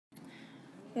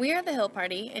We are the Hill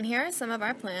Party, and here are some of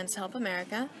our plans to help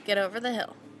America get over the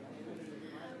hill.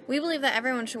 We believe that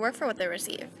everyone should work for what they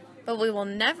receive, but we will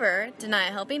never deny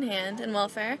a helping hand in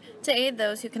welfare to aid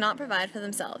those who cannot provide for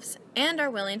themselves and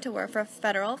are willing to work for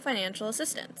federal financial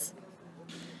assistance.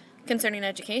 Concerning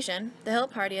education, the Hill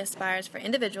Party aspires for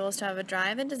individuals to have a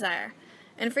drive and desire,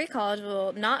 and free college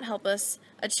will not help us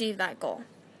achieve that goal.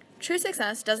 True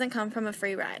success doesn't come from a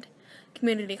free ride.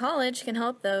 Community college can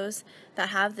help those that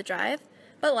have the drive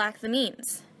but lack the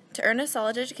means to earn a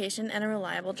solid education and a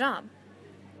reliable job.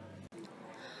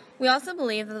 We also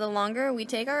believe that the longer we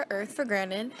take our Earth for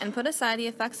granted and put aside the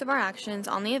effects of our actions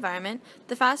on the environment,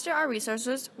 the faster our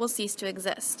resources will cease to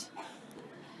exist.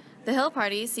 The Hill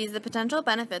Party sees the potential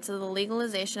benefits of the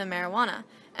legalization of marijuana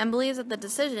and believes that the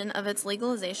decision of its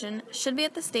legalization should be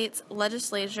at the state's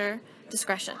legislature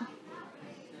discretion.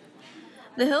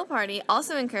 The Hill Party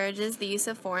also encourages the use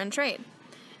of foreign trade.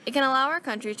 It can allow our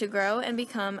country to grow and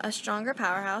become a stronger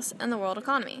powerhouse in the world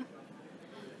economy.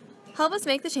 Help us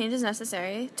make the changes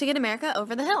necessary to get America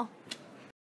over the hill.